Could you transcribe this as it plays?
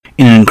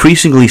In an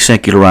increasingly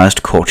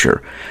secularized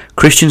culture,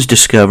 Christians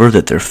discover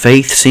that their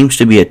faith seems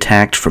to be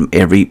attacked from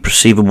every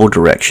perceivable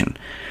direction.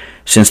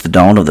 Since the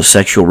dawn of the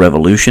sexual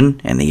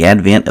revolution and the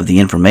advent of the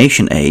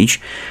information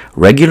age,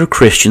 regular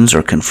Christians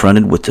are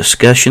confronted with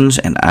discussions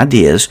and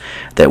ideas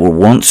that were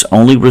once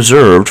only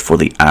reserved for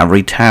the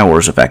ivory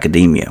towers of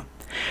academia.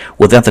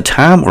 Without the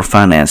time or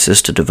finances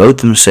to devote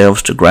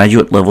themselves to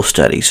graduate-level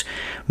studies,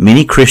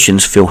 many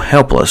Christians feel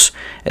helpless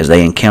as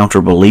they encounter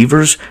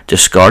believers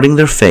discarding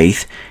their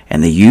faith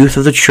and the youth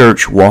of the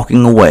church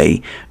walking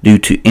away due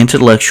to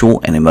intellectual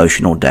and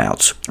emotional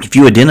doubts. If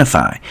you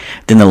identify,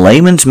 then the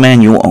Layman's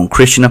Manual on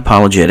Christian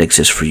Apologetics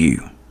is for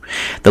you.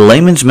 The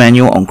Layman's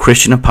Manual on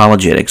Christian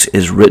Apologetics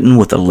is written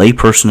with a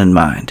layperson in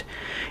mind.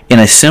 In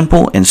a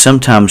simple and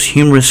sometimes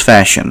humorous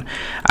fashion,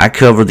 I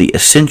cover the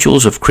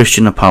essentials of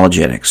Christian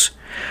apologetics.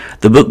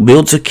 The book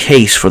builds a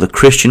case for the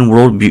Christian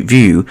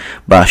worldview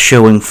by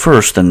showing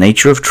first the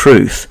nature of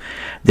truth,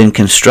 then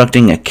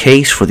constructing a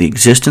case for the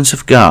existence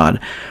of God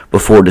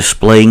before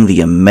displaying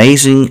the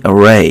amazing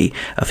array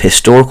of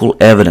historical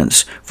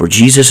evidence for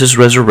Jesus'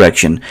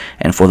 resurrection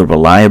and for the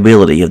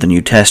reliability of the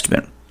New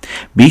Testament.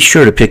 Be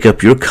sure to pick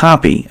up your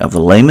copy of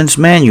the Layman's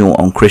Manual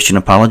on Christian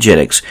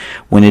Apologetics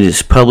when it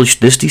is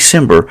published this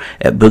December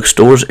at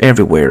bookstores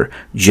everywhere,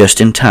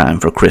 just in time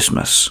for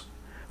Christmas.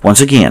 Once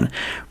again,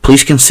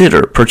 please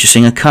consider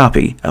purchasing a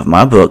copy of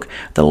my book,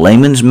 The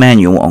Layman's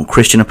Manual on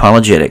Christian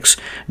Apologetics,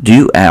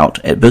 due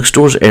out at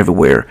bookstores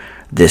everywhere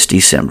this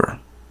December.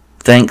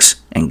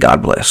 Thanks, and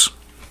God bless.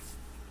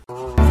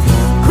 Crucified,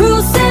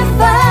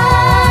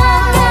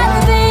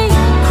 be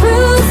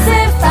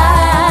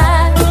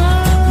crucified.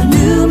 The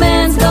new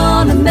man's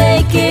gonna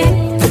make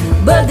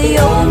it, but the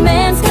old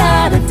man's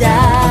gotta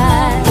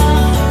die.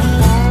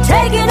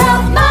 Taking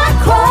up my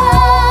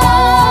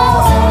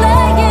cross,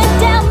 laying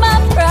down my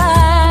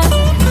pride.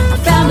 I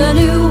found a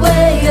new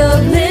way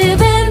of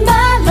living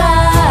my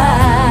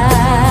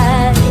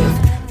life.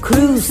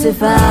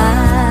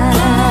 Crucified,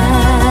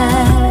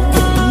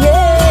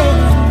 yeah.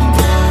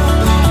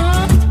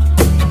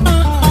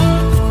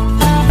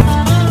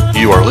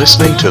 You are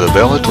listening to the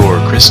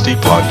Bellator Christi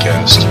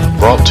podcast,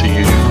 brought to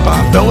you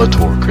by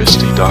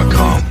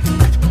BellatorChristi.com.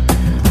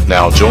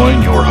 Now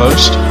join your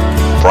host,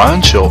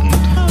 Brian Chilton,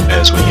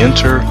 as we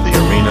enter the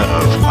arena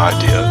of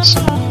ideas.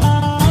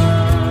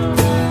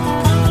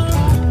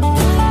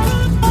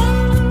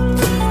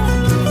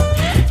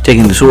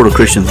 Taking the sword of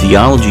Christian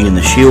theology and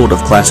the shield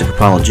of classic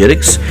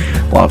apologetics,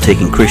 while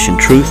taking Christian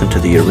truth into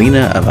the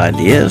arena of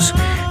ideas,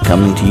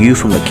 coming to you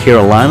from the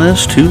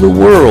Carolinas to the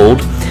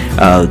world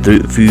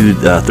through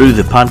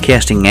the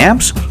podcasting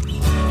apps.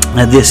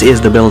 This is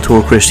the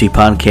Bellator Christi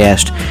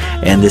podcast,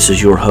 and this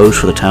is your host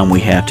for the time we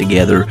have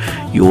together,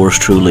 yours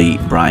truly,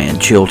 Brian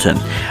Chilton.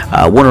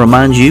 I want to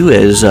remind you,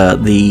 as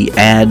the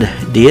ad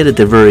did at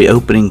the very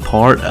opening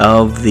part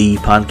of the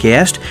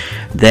podcast,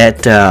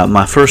 that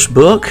my first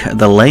book,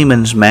 The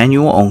Layman's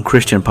Manual on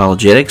Christian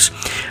Apologetics,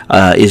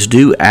 is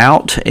due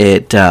out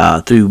at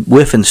through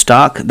Whiff and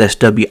Stock. That's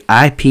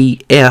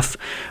WIPF,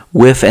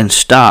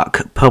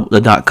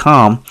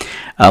 whiffandstock.com,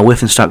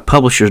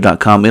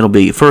 whiffandstockpublishers.com. It'll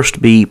be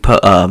first be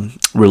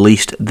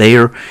released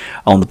there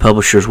on the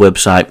publisher's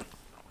website,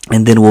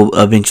 and then will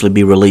eventually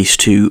be released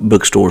to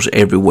bookstores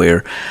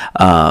everywhere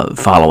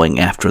following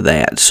after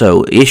that.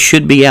 So it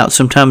should be out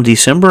sometime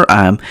December.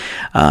 I'm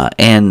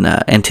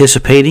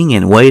anticipating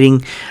and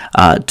waiting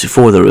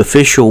for the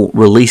official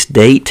release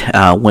date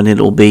when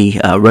it'll be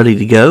ready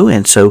to go,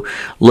 and so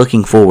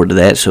looking forward to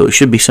that. So it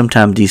should be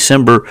sometime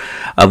December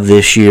of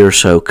this year.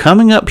 So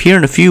coming up here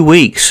in a few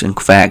weeks. In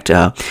fact,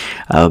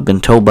 I've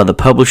been told by the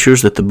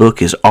publishers that the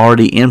book is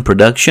already in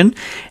production,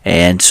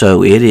 and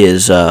so it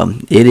is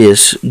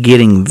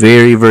getting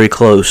very, very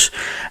close,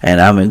 and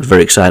I'm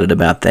very excited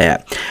about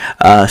that.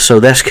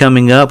 So that's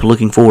coming up.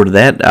 Looking forward to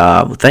that.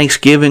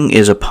 Thanksgiving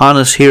is upon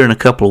us here in a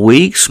couple of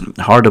weeks.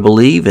 Hard to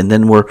believe, and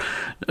then we're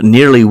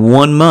nearly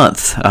 1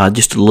 month,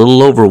 just a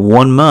little over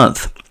 1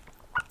 month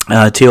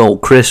till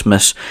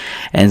Christmas,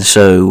 and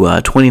so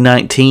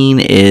 2019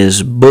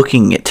 is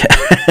booking it.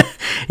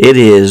 It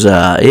is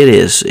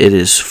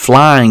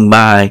flying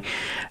by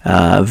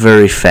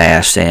very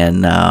fast,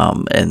 and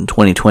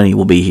 2020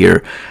 will be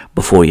here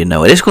before you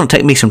know it. It's going to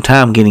take me some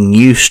time getting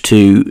used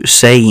to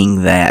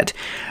saying that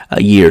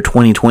year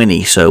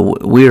 2020. So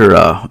we're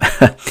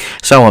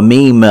saw a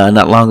meme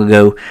not long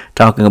ago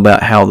talking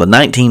about how the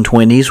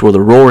 1920s were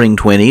the roaring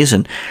 20s,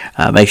 and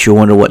makes you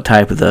wonder what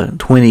type of the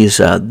 20s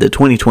the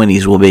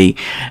 2020s will be.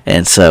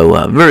 And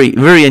so very,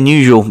 very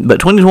unusual,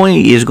 but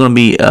 2020 is going to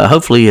be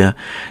hopefully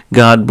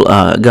God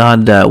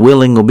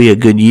willing will be a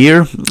good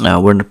year.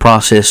 We're in the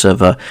process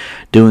of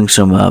doing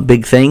some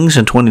big things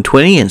in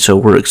 2020, and so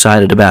we're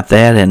excited about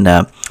that,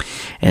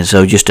 and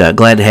so just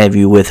glad to have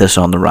you with us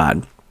on the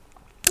ride.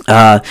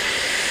 I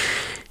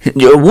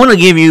want to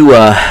give you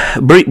a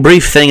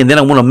brief thing, and then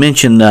I want to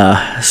mention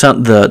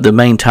the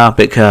main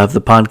topic of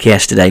the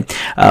podcast today.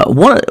 I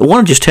want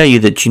to just tell you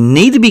that you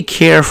need to be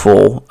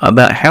careful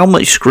about how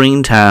much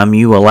screen time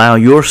you allow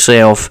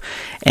yourself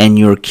and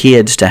your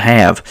kids to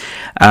have.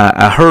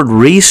 I heard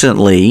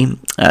recently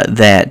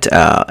that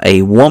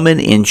a woman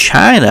in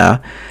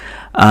China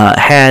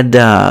had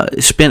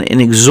spent an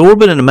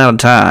exorbitant amount of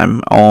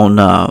time on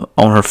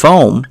her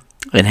phone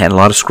and had a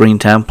lot of screen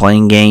time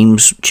playing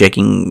games,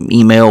 checking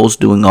emails,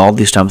 doing all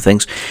these type of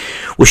things.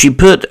 Well, she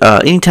put,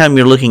 anytime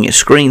you're looking at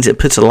screens, it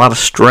puts a lot of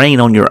strain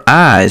on your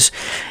eyes.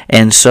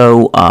 And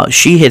so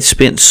she had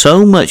spent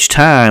so much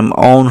time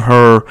on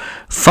her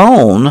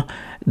phone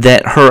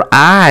that her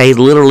eye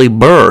literally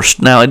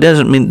burst. Now, it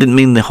didn't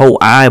mean the whole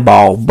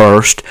eyeball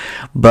burst,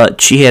 but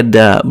she had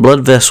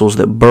blood vessels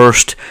that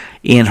burst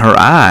in her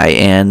eye,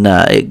 and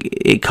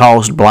it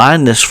caused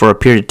blindness for a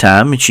period of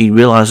time, and she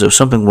realized there was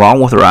something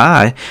wrong with her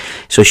eye.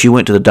 So she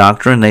went to the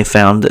doctor, and they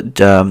found that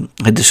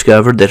had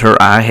discovered that her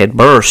eye had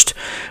burst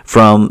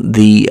from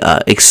the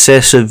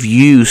excessive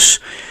use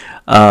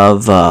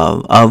of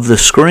the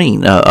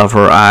screen, of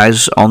her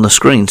eyes on the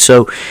screen.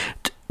 So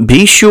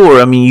be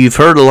sure, you've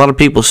heard a lot of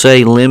people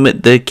say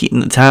limit the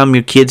time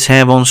your kids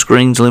have on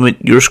screens,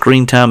 limit your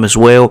screen time as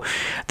well.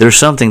 There's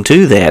something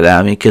to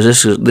that,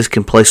 because this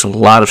can place a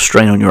lot of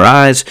strain on your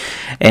eyes,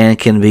 and it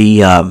can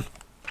be,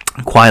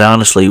 quite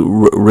honestly,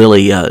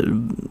 really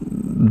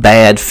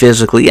bad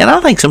physically, and I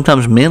think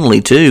sometimes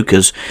mentally too,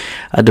 because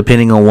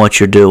depending on what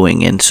you're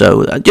doing. And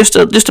so just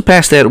to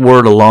pass that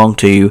word along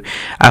to you,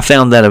 I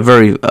found that a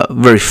very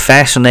very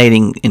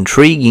fascinating,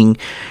 intriguing,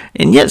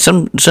 and yet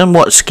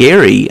somewhat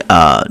scary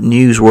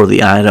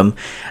newsworthy item.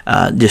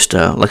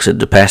 Like I said,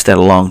 to pass that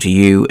along to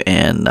you.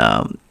 And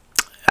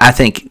I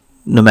think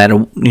no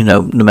matter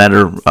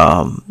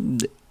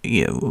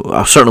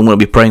I certainly want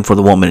to be praying for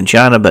the woman in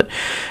China, but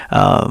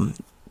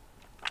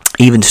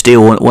even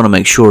still want to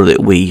make sure that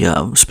we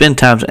spend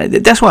time.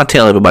 That's why I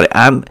tell everybody,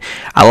 I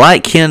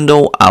like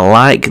Kindle, I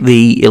like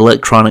the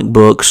electronic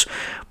books,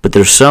 but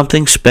there's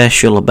something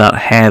special about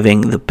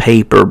having the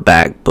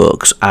paperback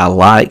books. I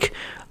like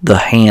the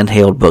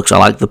handheld books. I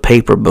like the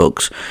paper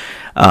books.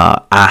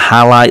 I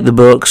highlight the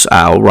books.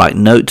 I'll write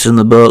notes in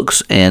the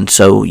books. And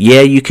so,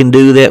 yeah, you can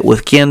do that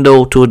with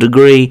Kindle to a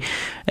degree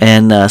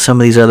and some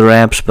of these other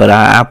apps, but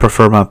I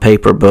prefer my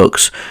paper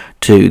books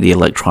to the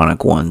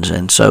electronic ones.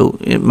 And so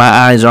my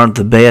eyes aren't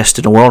the best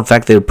in the world. In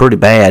fact, they're pretty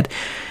bad.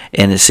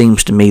 And it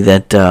seems to me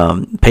that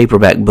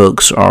paperback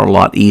books are a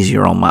lot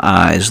easier on my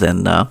eyes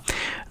than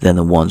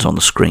the ones on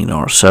the screen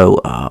are. So,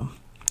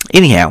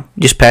 anyhow,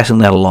 just passing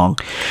that along.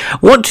 I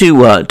want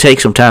to take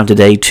some time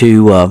today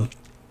to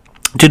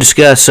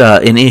discuss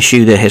an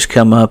issue that has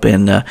come up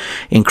in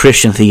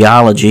Christian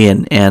theology,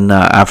 and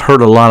I've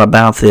heard a lot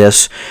about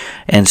this,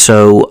 and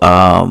so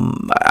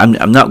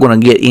I'm not going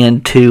to get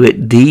into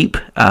it deep.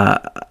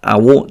 I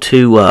want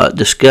to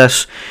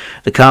discuss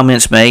the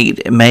comments made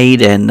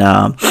and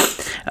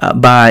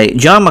by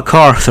John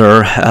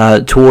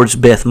MacArthur towards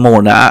Beth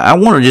Moore. Now, I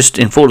want to just,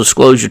 in full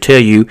disclosure, tell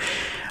you,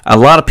 a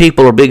lot of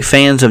people are big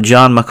fans of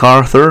John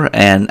MacArthur,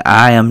 and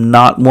I am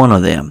not one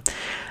of them.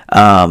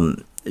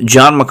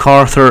 John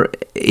MacArthur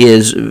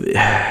is,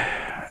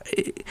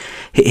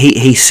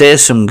 he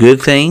says some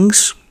good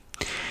things.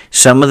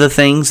 Some of the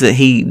things that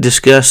he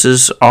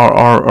discusses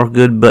are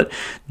good, but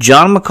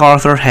John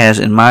MacArthur has,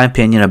 in my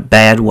opinion, a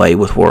bad way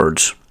with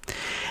words.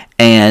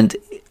 And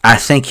I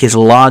think his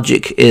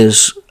logic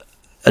is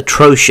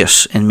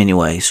atrocious in many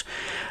ways.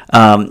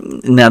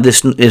 Now,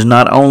 this is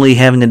not only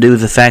having to do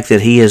with the fact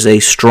that he is a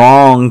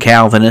strong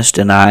Calvinist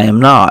and I am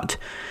not.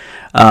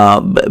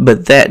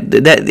 But that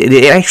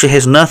it actually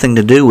has nothing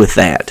to do with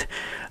that.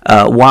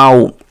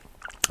 While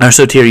our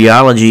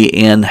soteriology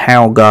and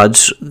how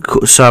God's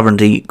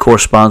sovereignty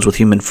corresponds with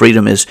human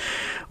freedom is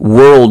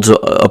worlds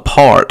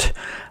apart,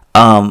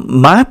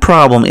 my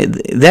problem,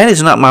 that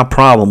is not my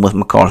problem with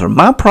MacArthur.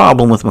 My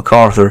problem with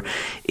MacArthur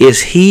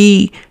is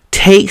he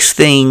takes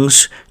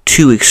things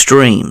to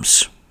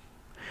extremes.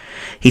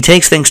 He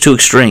takes things to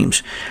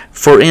extremes.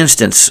 For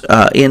instance,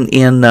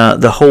 in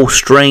the whole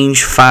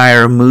strange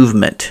fire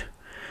movement,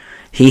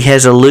 he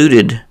has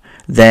alluded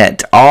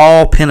that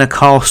all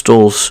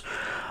Pentecostals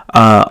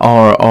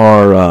are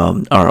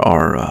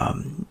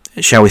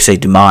shall we say,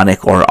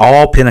 demonic, or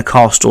all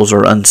Pentecostals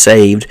are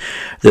unsaved.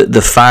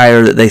 The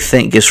fire that they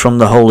think is from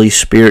the Holy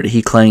Spirit,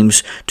 he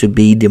claims to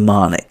be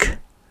demonic.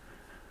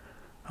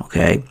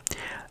 Okay?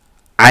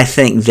 I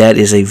think that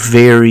is a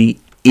very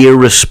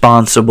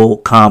irresponsible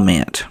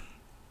comment.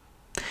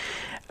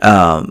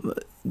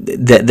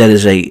 That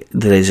is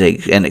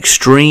an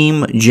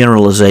extreme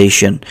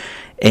generalization,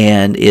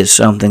 and is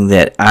something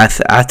that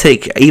I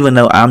take, even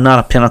though I'm not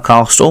a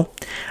Pentecostal,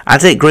 I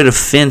take great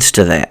offense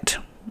to that.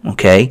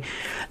 Okay?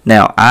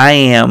 Now,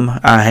 and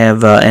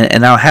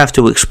I'll have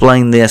to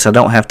explain this. I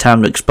don't have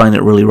time to explain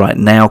it really right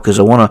now because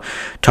I want to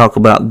talk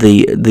about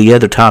the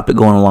other topic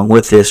going along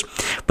with this.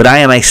 But I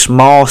am a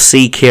small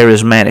c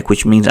charismatic,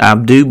 which means I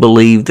do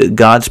believe that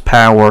God's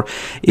power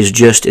is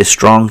just as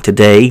strong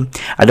today.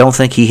 I don't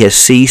think he has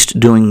ceased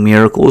doing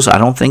miracles. I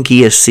don't think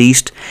he has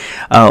ceased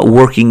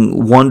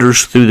working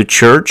wonders through the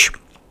church.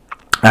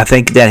 I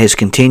think that has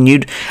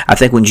continued. I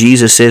think when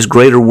Jesus says,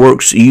 greater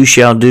works you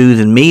shall do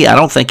than me, I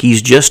don't think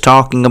he's just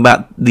talking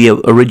about the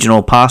original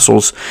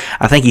apostles.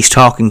 I think he's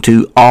talking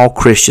to all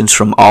Christians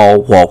from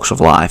all walks of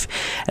life.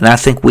 And I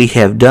think we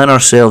have done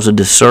ourselves a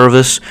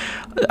disservice.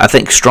 I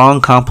think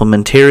strong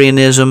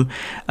complementarianism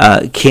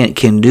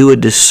can do a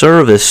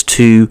disservice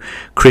to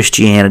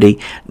Christianity.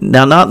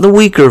 Now, not the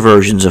weaker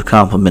versions of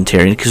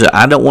complementarian, because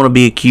I don't want to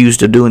be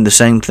accused of doing the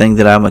same thing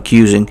that I'm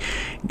accusing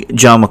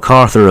John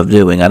MacArthur of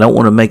doing. I don't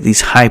want to make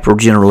these hyper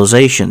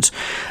generalizations.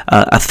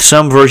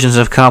 Some versions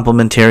of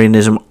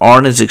complementarianism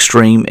aren't as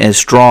extreme as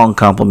strong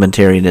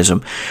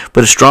complementarianism,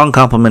 but a strong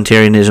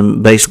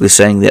complementarianism basically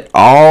saying that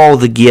all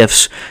the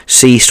gifts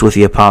ceased with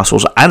the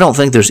apostles. I don't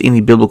think there's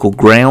any biblical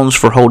grounds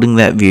for holding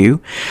that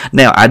view.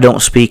 Now, I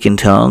don't speak in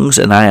tongues,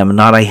 and I am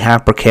not a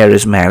hyper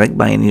charismatic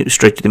by any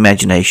stretch of the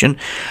imagination.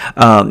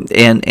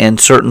 And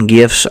certain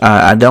gifts,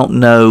 I don't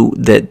know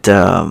that.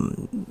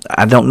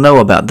 I don't know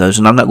about those,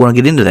 and I'm not going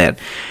to get into that.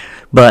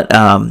 But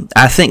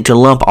I think to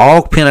lump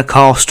all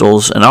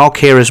Pentecostals and all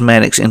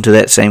charismatics into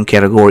that same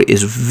category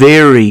is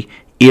very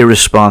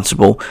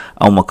irresponsible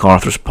on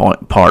MacArthur's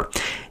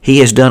part. He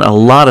has done a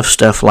lot of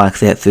stuff like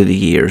that through the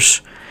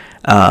years,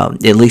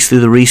 at least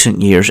through the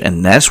recent years,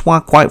 and that's why,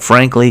 quite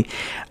frankly,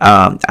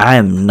 I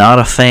am not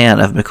a fan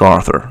of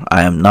MacArthur.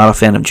 I am not a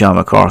fan of John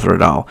MacArthur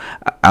at all.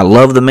 I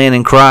love the man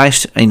in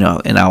Christ, and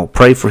I'll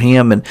pray for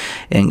him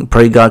and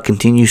pray God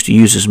continues to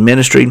use his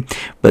ministry,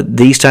 but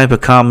these type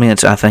of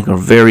comments I think are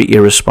very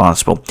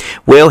irresponsible.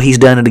 Well, he's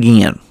done it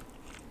again.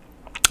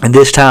 And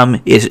this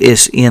time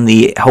is in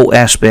the whole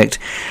aspect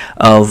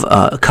of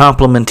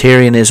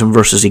complementarianism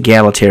versus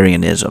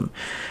egalitarianism.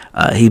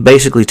 He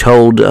basically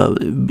told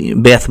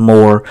Beth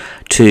Moore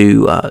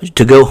to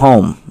go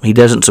home. He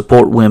doesn't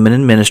support women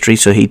in ministry,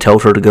 so he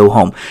told her to go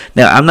home.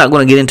 Now, I'm not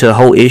going to get into a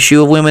whole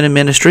issue of women in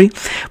ministry,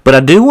 but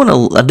I do want to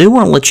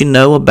let you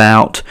know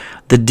about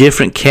the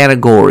different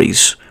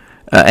categories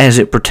as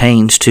it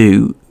pertains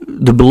to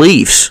the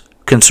beliefs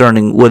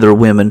concerning whether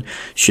women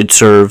should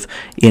serve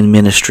in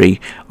ministry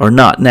or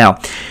not. Now,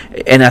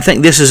 and I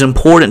think this is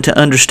important to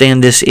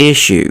understand this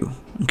issue.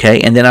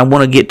 Okay, and then I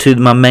want to get to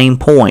my main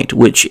point,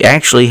 which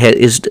actually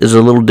is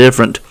a little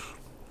different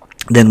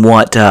than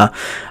what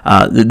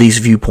these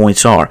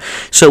viewpoints are.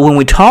 So when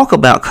we talk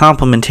about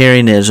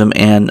complementarianism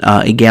and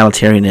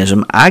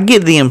egalitarianism, I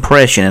get the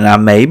impression, and I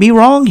may be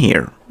wrong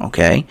here.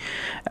 Okay,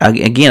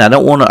 again, I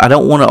don't want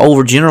to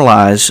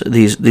overgeneralize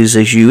these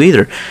issues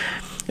either,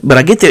 but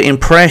I get the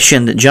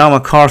impression that John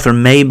MacArthur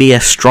may be a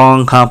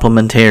strong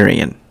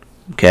complementarian.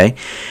 Okay,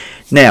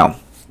 now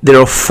there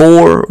are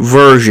four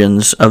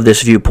versions of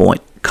this viewpoint.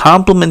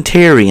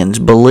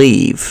 Complementarians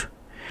believe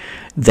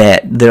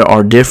that there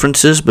are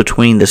differences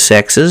between the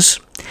sexes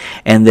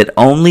and that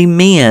only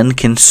men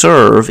can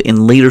serve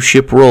in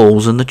leadership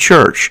roles in the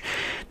church.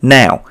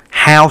 Now,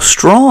 how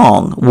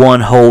strong one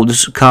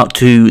holds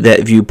to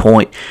that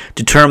viewpoint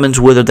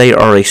determines whether they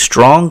are a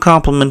strong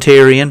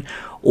complementarian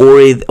or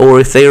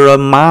if they are a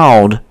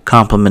mild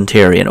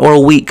complementarian or a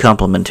weak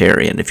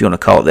complementarian, if you want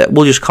to call it that.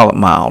 We'll just call it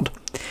mild.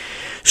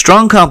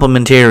 Strong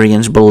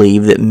complementarians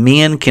believe that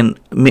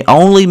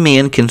only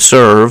men can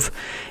serve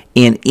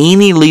in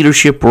any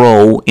leadership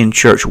role in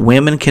church.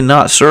 Women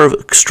cannot serve.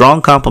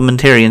 Strong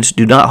complementarians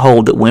do not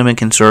hold that women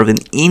can serve in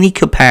any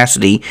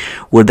capacity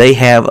where they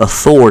have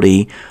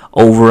authority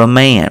over a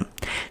man.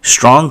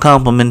 Strong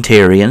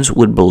complementarians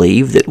would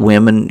believe that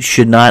women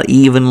should not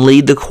even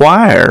lead the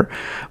choir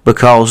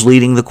because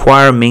leading the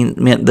choir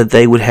meant that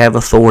they would have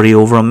authority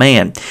over a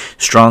man.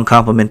 Strong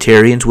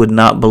complementarians would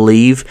not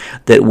believe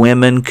that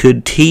women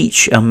could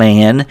teach a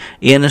man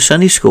in a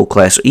Sunday school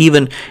class.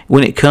 Even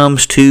when it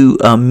comes to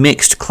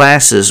mixed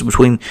classes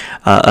between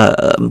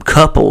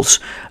couples,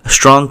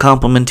 strong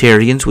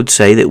complementarians would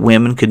say that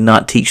women could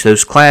not teach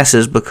those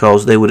classes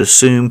because they would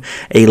assume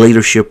a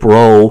leadership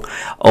role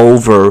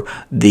over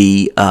the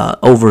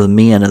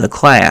men in the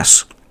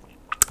class.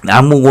 Now,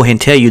 I'm going to go ahead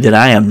and tell you that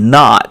I am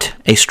not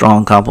a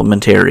strong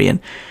complementarian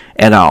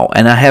at all,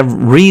 and I have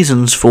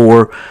reasons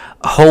for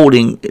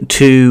holding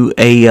to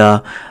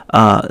a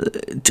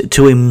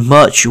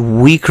much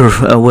weaker,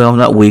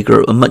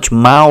 a much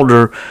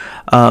milder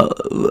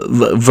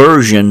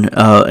version,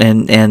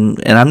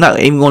 and I'm not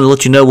even going to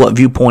let you know what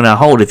viewpoint I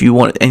hold if you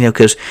want,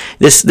 because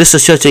this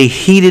is such a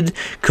heated,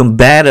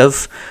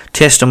 combative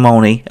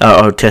topic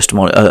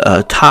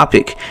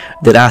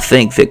that I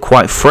think that,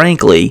 quite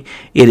frankly,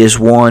 it is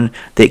one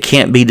that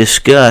can't be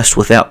discussed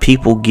without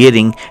people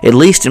getting, at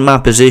least in my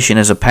position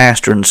as a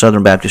pastor in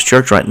Southern Baptist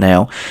Church right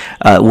now,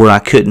 where I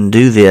couldn't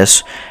do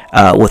this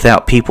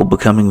without people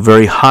becoming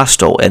very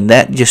hostile, and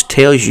that just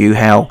tells you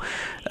how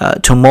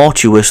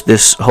tumultuous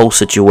this whole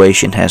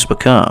situation has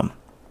become.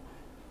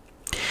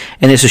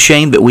 And it's a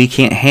shame that we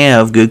can't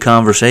have good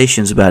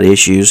conversations about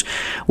issues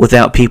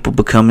without people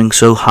becoming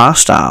so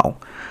hostile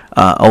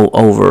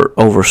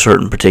over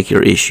certain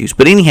particular issues.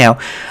 But anyhow,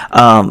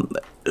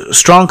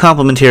 strong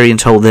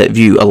complementarians hold that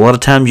view. A lot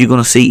of times you're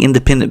going to see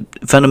independent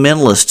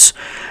fundamentalists.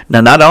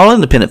 Now, not all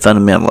independent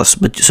fundamentalists,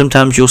 but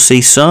sometimes you'll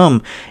see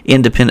some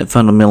independent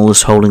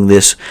fundamentalists holding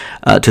this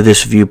to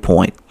this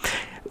viewpoint.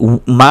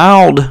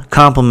 Mild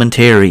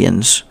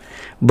complementarians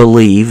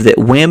believe that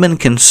women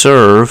can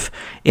serve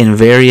in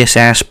various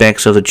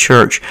aspects of the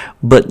church,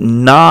 but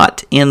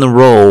not in the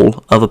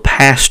role of a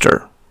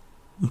pastor.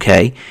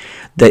 Okay?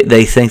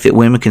 They think that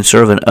women can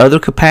serve in other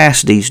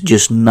capacities,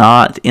 just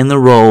not in the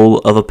role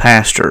of a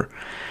pastor.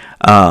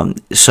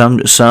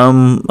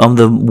 Some of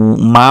the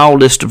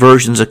mildest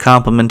versions of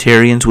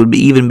complementarians would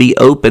even be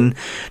open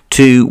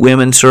to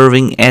women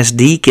serving as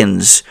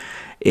deacons,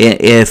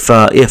 if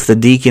the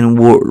deacon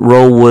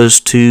role was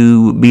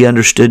to be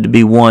understood to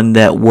be one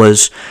that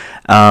was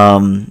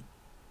one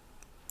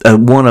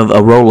of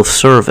a role of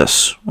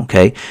service.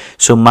 Okay,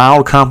 so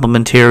mild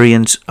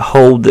complementarians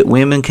hold that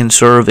women can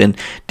serve in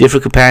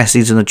different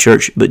capacities in the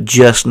church, but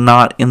just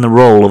not in the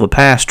role of a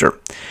pastor.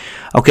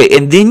 Okay,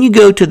 and then you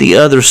go to the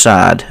other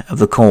side of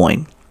the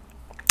coin.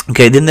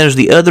 Okay, then there's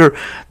the other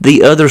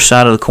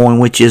side of the coin,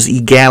 which is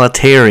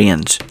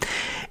egalitarians.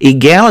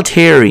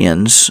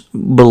 Egalitarians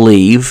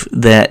believe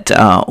that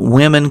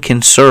women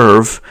can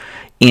serve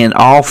in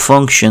all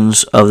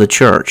functions of the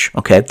church.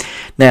 Okay,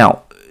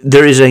 now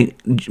there is a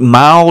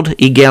mild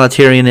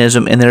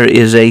egalitarianism and there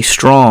is a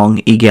strong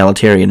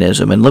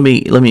egalitarianism, and let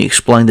me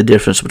explain the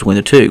difference between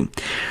the two.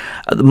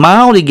 The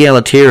mild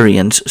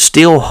egalitarians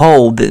still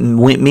hold that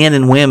men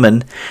and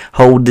women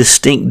hold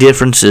distinct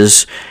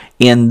differences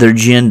in their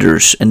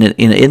genders and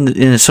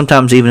in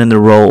sometimes even in their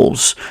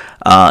roles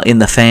in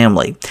the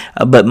family.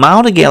 But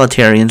mild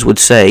egalitarians would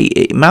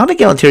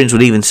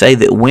even say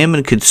that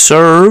women could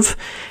serve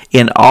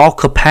in all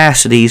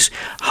capacities,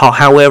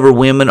 however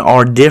women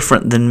are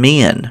different than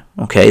men.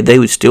 Okay, they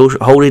would still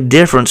hold a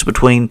difference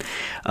between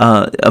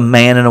a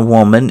man and a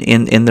woman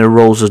in their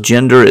roles of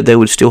gender. They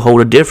would still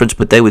hold a difference,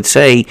 but they would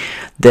say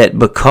that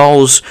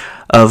because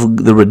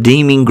of the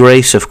redeeming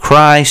grace of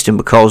Christ and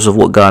because of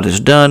what God has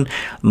done,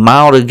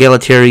 mild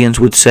egalitarians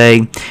would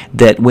say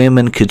that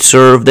women could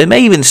serve. They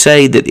may even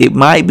say that it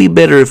might be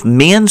better if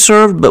men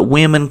served, but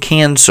women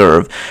can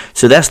serve.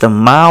 So that's the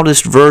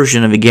mildest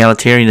version of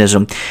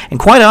egalitarianism. And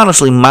quite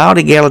honestly, mild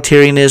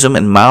egalitarianism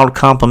and mild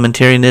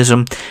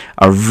complementarianism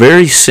are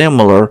very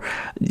similar.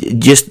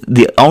 Just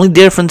the only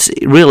difference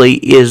really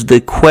is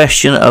the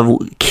question of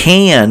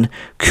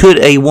could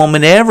a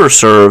woman ever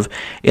serve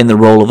in the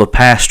role of a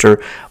pastor?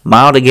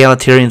 Mild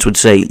egalitarians would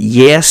say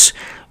yes.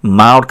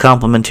 Mild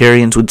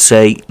complementarians would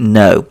say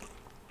no.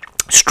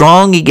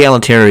 Strong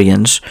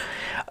egalitarians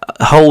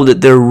hold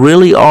that there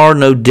really are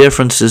no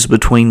differences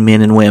between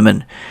men and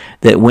women,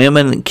 that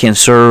women can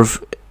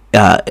serve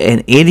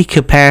in any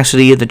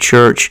capacity in the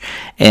church,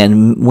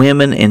 and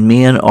women and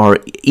men are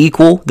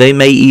equal. They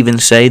may even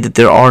say that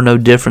there are no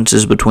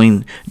differences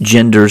between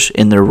genders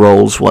in their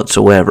roles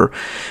whatsoever.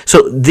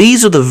 So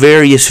these are the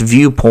various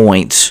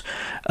viewpoints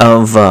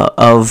of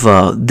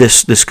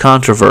this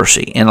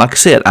controversy. And like I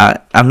said,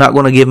 I'm not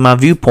going to give my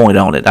viewpoint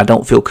on it. I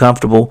don't feel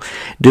comfortable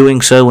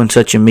doing so in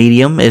such a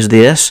medium as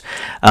this.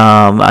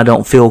 I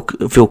don't feel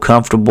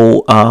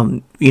comfortable,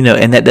 and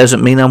that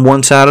doesn't mean I'm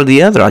one side or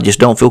the other. I just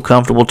don't feel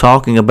comfortable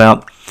talking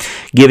about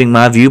giving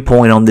my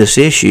viewpoint on this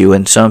issue.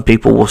 And some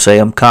people will say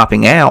I'm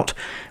copping out.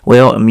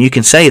 Well, you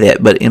can say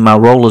that, but in my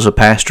role as a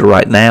pastor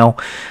right now,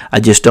 I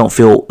just don't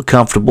feel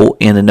comfortable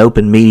in an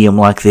open medium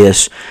like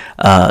this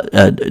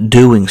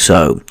doing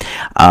so.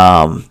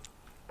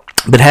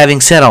 But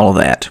having said all of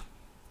that,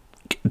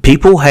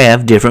 people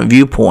have different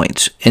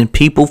viewpoints, and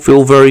people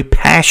feel very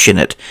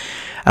passionate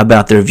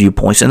about their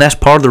viewpoints, and that's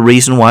part of the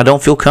reason why I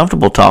don't feel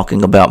comfortable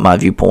talking about my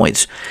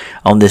viewpoints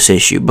on this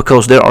issue,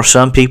 because there are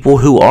some people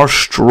who are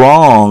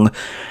strongly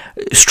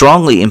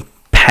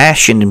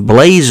impassioned and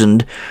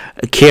blazoned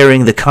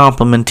carrying the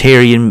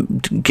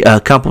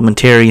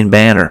complementarian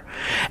banner,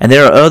 and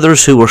there are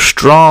others who are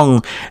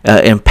strong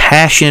and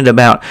passionate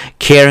about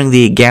carrying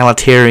the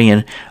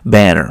egalitarian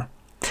banner.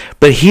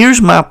 But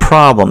here's my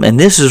problem, and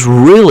this is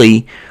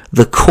really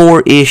the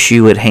core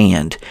issue at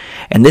hand.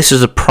 And this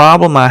is a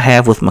problem I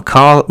have with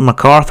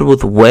MacArthur,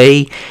 with the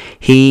way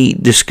he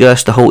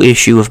discussed the whole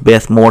issue of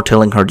Beth Moore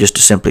telling her just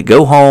to simply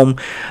go home,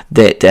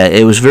 that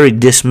it was very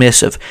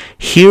dismissive.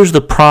 Here's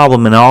the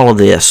problem in all of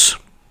this.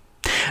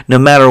 No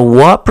matter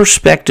what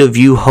perspective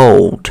you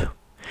hold,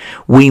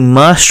 we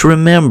must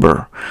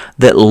remember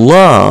that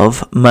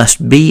love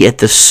must be at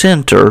the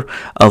center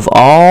of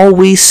all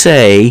we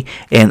say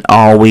and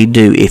all we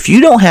do. If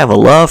you don't have a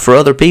love for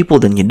other people,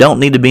 then you don't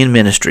need to be in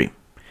ministry.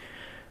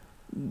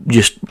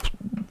 Just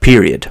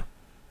period.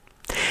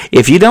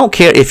 If you don't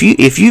care, if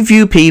you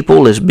view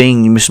people as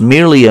being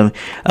merely a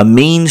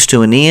means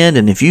to an end,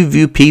 and if you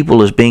view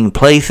people as being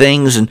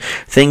playthings and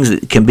things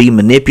that can be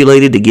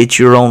manipulated to get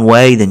your own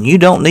way, then you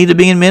don't need to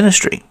be in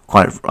ministry,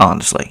 quite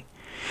honestly.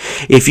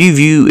 If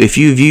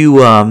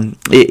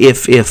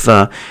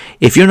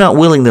you're not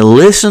willing to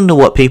listen to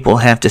what people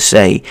have to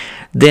say,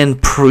 then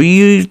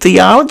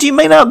theology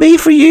may not be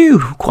for you,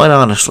 quite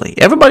honestly.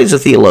 Everybody's a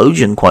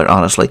theologian, quite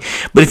honestly.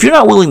 But if you're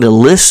not willing to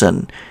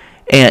listen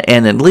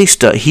and at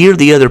least hear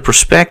the other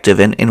perspective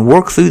and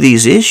work through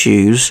these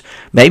issues.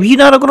 Maybe you're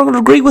not going to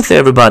agree with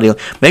everybody.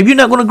 Maybe you're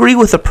not going to agree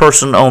with a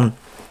person on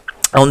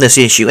this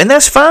issue, and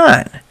that's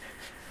fine.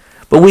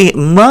 But we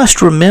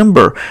must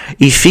remember,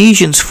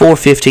 Ephesians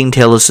 4:15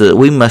 tells us that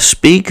we must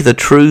speak the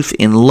truth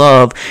in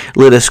love.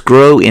 Let us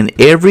grow in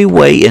every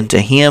way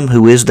into Him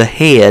who is the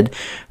head,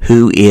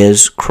 who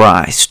is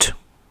Christ.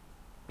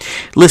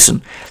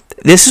 Listen,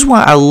 this is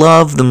why I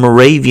love the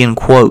Moravian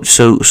quote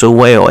so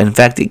well. In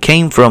fact, it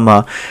came from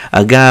a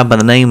guy by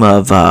the name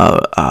of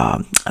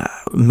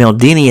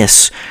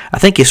Meldenius. I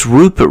think it's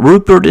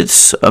Rupert.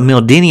 It's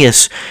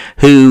Meldenius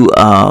who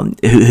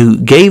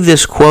gave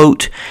this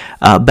quote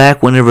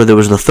back whenever there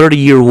was the 30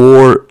 Years'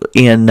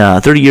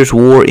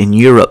 War in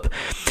Europe,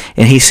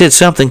 and he said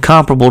something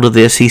comparable to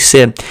this. He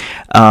said,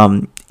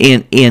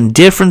 in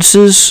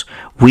differences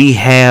we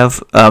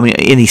have,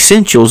 in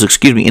essentials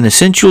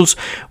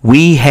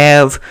we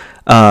have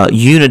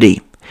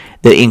unity.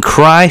 That in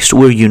Christ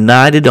we're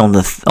united on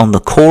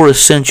the core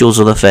essentials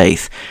of the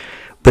faith.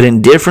 But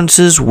in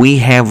differences, we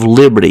have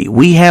liberty.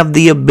 We have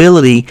the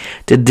ability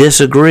to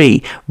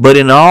disagree. But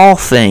in all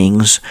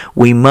things,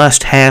 we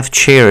must have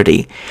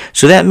charity.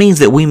 So that means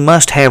that we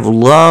must have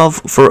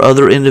love for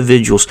other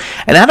individuals.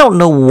 And I don't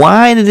know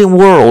why in the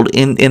world,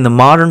 in the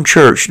modern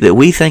church, that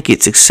we think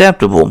it's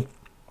acceptable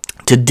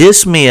to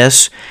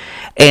dismiss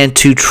and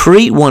to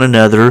treat one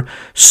another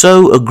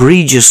so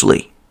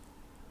egregiously.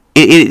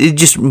 It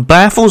just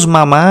baffles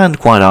my mind,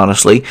 quite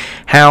honestly,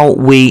 how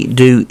we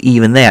do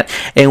even that.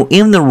 And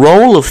in the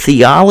role of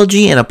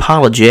theology and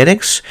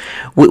apologetics,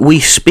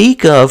 we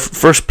speak of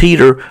 1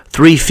 Peter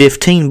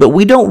 3:15, but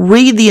we don't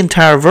read the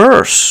entire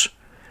verse.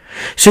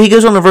 So he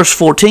goes on to verse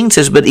 14,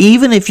 says, "But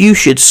even if you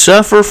should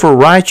suffer for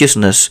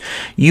righteousness,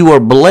 you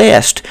are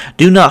blessed.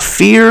 Do not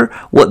fear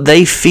what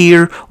they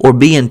fear or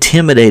be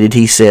intimidated,"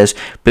 he says.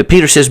 But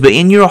Peter says, "But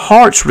in your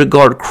hearts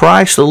regard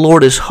Christ the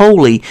Lord as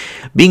holy,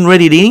 being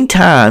ready at any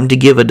time to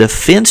give a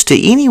defense to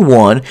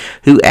anyone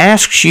who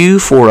asks you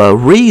for a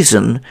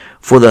reason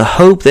for the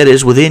hope that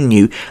is within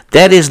you."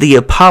 That is the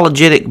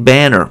apologetic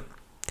banner.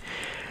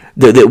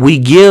 That we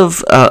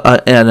give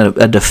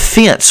a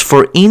defense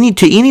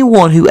to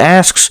anyone who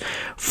asks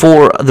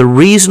for the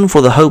reason for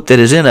the hope that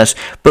is in us.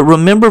 But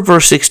remember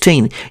verse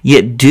 16,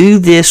 "Yet do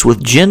this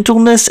with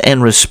gentleness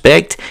and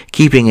respect,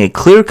 keeping a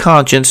clear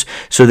conscience,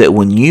 so that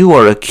when you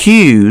are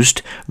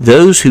accused,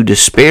 those who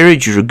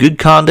disparage your good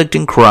conduct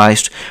in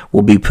Christ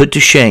will be put to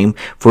shame.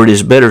 For it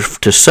is better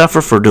to suffer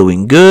for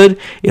doing good,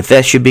 if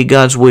that should be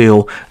God's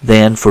will,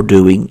 than for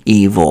doing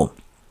evil."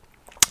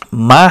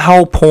 My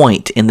whole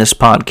point in this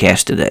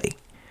podcast today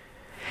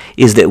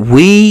is that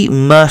we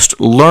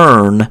must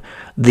learn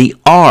the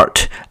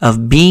art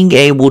of being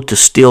able to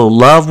still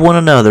love one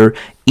another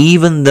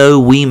even though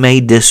we may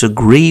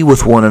disagree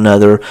with one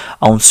another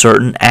on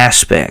certain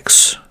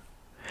aspects.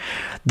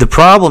 The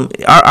problem,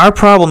 our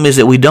problem is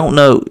that we don't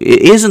know,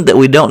 it isn't that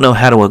we don't know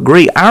how to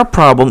agree. Our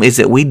problem is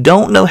that we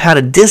don't know how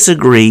to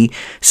disagree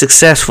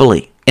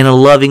successfully in a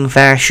loving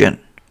fashion.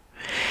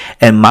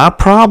 And my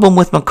problem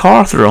with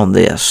MacArthur on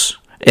this,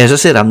 as I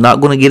said, I'm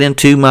not going to get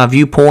into my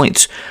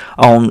viewpoints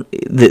on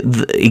the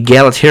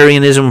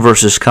egalitarianism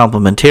versus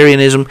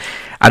complementarianism.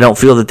 I don't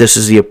feel that this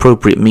is the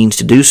appropriate means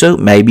to do so.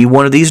 Maybe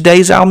one of these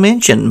days I'll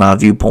mention my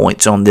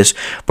viewpoints on this.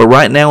 But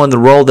right now in the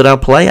role that I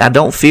play, I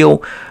don't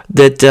feel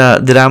that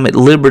I'm at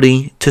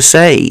liberty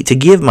to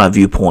give my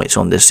viewpoints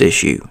on this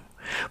issue,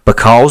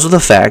 because of the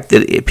fact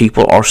that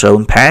people are so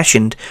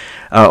impassioned,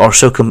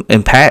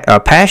 are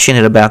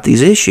passionate about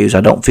these issues.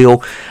 I don't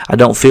feel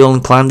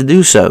inclined to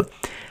do so.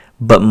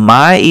 But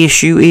my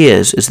issue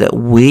is that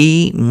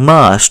we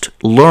must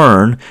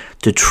learn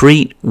to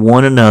treat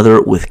one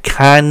another with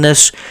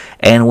kindness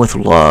and with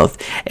love,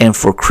 and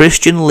for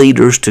Christian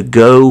leaders to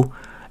go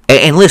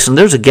and listen.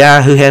 There's a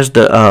guy who has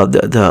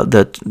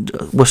the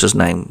what's his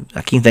name?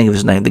 I can't think of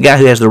his name. The guy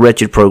who has the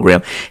Wretched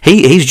program.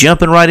 He's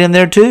jumping right in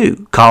there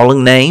too,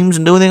 calling names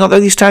and doing all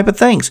these type of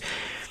things.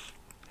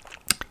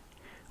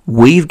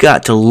 We've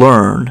got to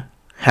learn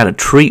how to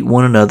treat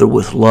one another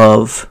with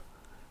love,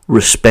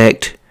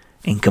 respect,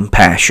 and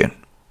compassion.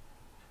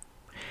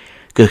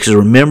 Because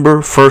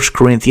remember 1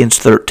 Corinthians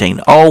 13.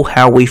 Oh,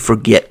 how we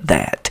forget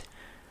that.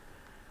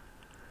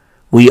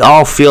 We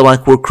all feel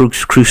like we're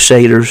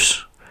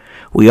crusaders.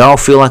 We all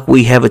feel like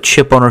we have a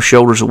chip on our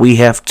shoulders that we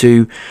have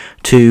to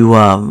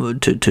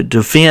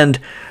defend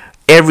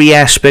every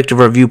aspect of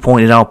our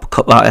viewpoint at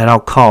all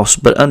costs.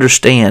 But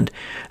understand,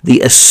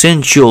 the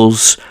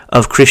essentials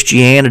of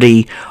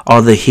Christianity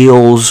are the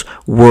hills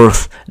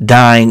worth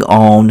dying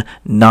on,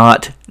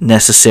 not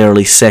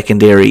necessarily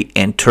secondary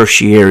and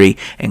tertiary,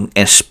 and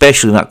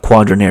especially not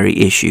quaternary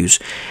issues.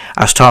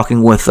 I was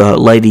talking with a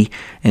lady,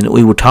 and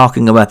we were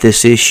talking about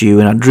this issue,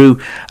 and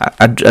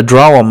I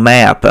draw a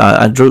map.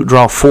 I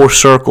draw 4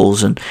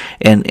 circles and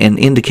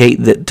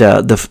indicate that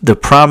the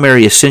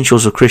primary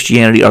essentials of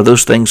Christianity are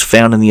those things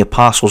found in the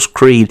Apostles'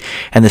 Creed,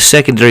 and the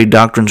secondary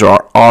doctrines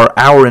are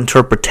our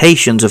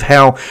interpretations of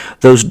how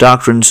those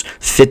doctrines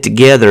fit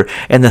together.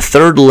 And the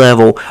third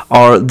level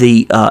are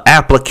the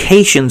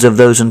applications of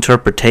those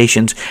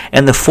interpretations,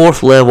 and the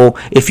fourth level,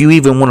 if you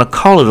even want to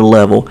call it a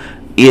level,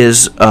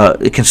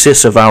 it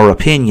consists of our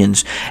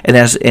opinions. And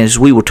as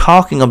we were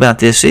talking about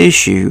this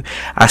issue,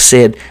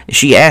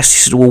 she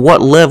asked, well,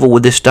 what level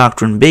would this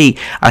doctrine be?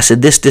 I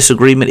said, this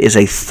disagreement is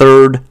a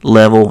third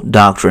level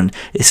doctrine.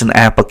 It's an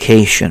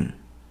application.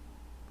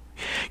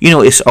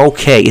 It's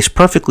okay. It's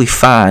perfectly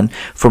fine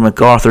for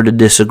MacArthur to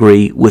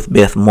disagree with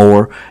Beth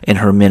Moore and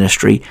her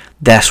ministry.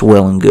 That's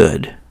well and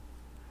good.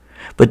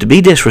 But to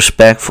be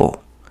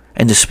disrespectful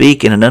and to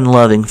speak in an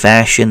unloving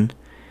fashion,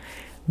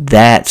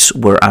 that's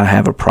where I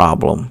have a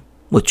problem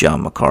with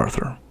John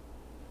MacArthur.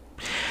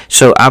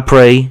 So I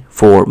pray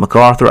for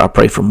MacArthur, I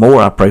pray for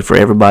Moore, I pray for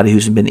everybody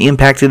who's been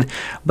impacted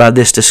by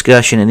this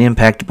discussion and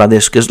impacted by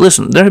this. Because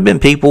listen, there have been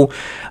people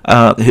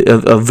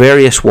of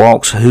various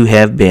walks who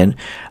have been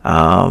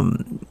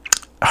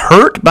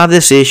hurt by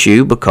this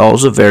issue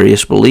because of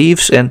various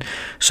beliefs and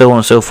so on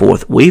and so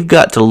forth. We've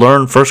got to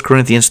learn 1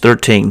 Corinthians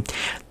 13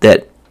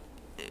 that,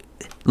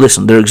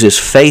 listen, there exists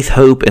faith,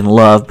 hope, and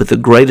love, but the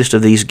greatest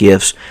of these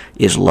gifts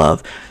is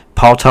love.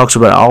 Paul talks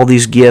about all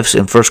these gifts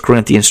in 1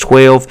 Corinthians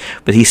 12,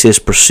 but he says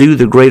pursue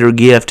the greater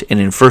gift, and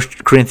in 1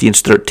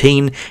 Corinthians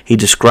 13, he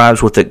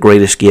describes what that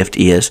greatest gift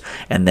is,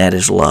 and that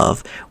is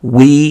love.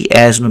 We,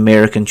 as an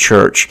American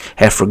church,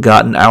 have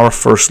forgotten our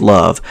first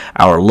love,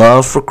 our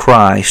love for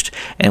Christ,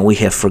 and we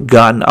have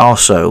forgotten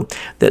also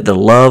that the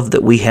love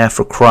that we have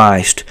for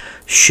Christ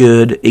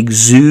should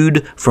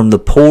exude from the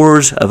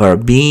pores of our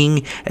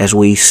being as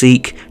we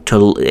seek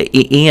to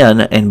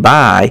in and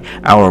by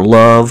our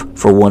love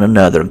for one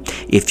another.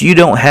 If you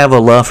don't have a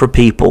love for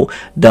people,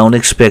 don't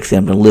expect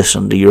them to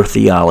listen to your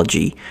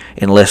theology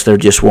unless they're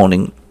just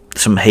wanting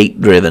some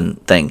hate-driven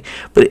thing.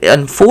 But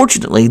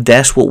unfortunately,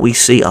 that's what we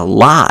see a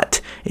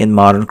lot in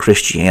modern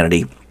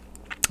Christianity.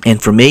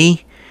 And for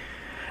me,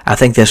 I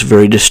think that's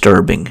very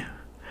disturbing,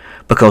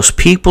 because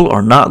people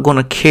are not going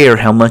to care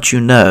how much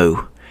you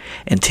know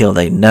until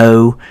they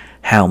know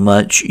how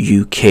much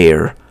you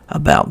care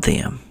about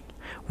them.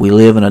 We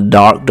live in a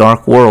dark,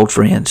 dark world,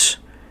 friends.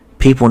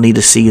 People need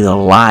to see the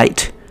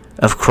light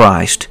of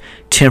Christ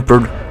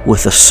tempered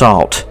with the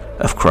salt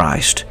of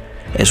Christ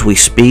as we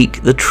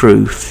speak the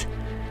truth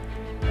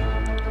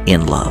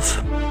in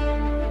love.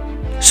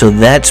 So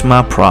that's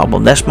my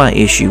problem. That's my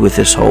issue with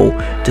this whole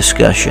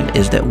discussion,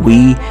 is that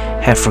we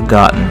have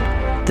forgotten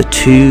the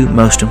two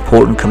most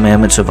important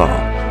commandments of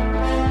all: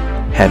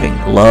 having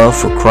love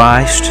for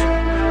Christ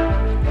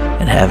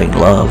and having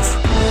love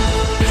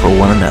for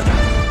one another.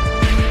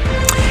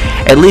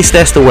 At least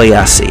that's the way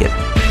I see it.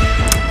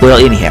 Well,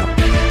 anyhow,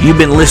 you've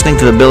been listening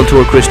to the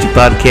Bellator Christi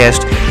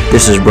podcast.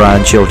 This is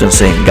Brian Chilton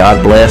saying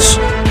God bless,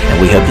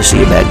 and we hope to see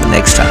you back the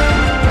next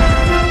time.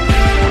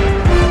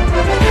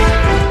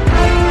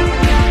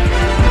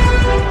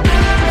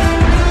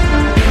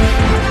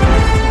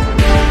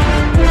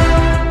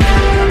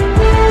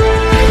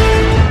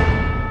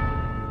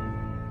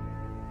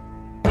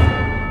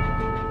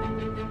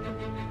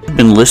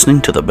 Been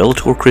listening to the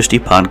Bellator Christi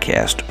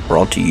podcast,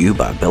 brought to you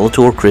by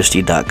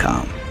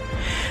BellatorChristi.com.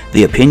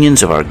 The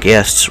opinions of our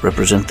guests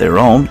represent their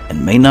own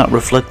and may not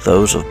reflect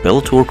those of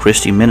Bellator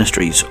Christi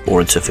Ministries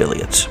or its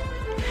affiliates.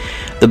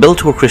 The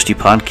Bellator Christi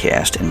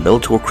podcast and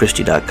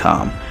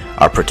BellatorChristi.com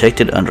are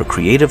protected under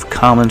Creative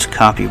Commons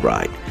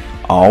copyright,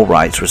 all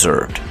rights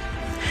reserved.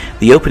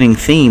 The opening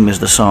theme is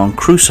the song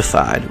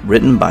Crucified,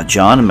 written by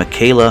John and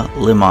Michaela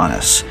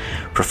Limanis,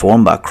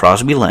 performed by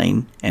Crosby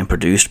Lane and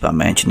produced by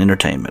Mansion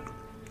Entertainment.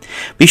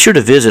 Be sure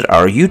to visit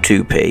our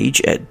YouTube page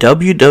at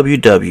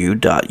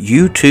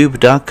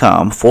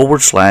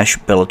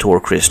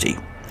www.youtube.com/Bellator Christi.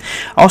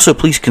 Also,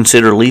 please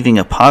consider leaving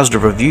a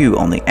positive review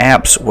on the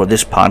apps where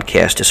this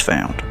podcast is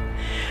found.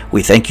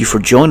 We thank you for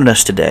joining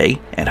us today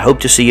and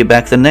hope to see you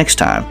back the next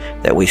time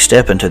that we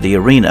step into the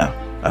arena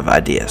of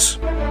ideas.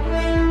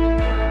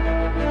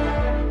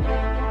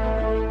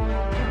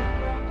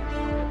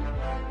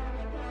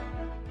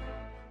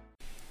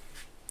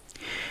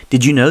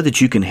 Did you know that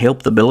you can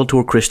help the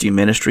Bellator Christi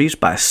Ministries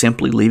by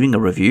simply leaving a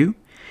review?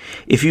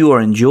 If you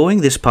are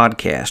enjoying this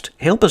podcast,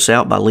 help us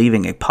out by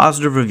leaving a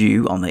positive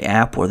review on the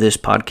app where this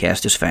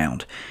podcast is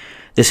found.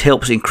 This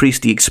helps increase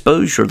the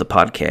exposure of the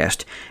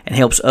podcast and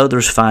helps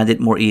others find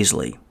it more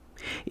easily.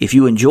 If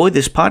you enjoyed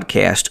this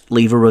podcast,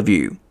 leave a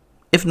review.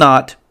 If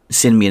not,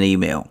 send me an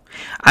email.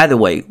 Either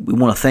way, we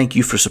want to thank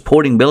you for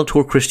supporting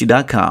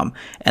BellatorChristi.com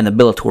and the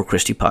Bellator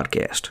Christi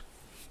podcast.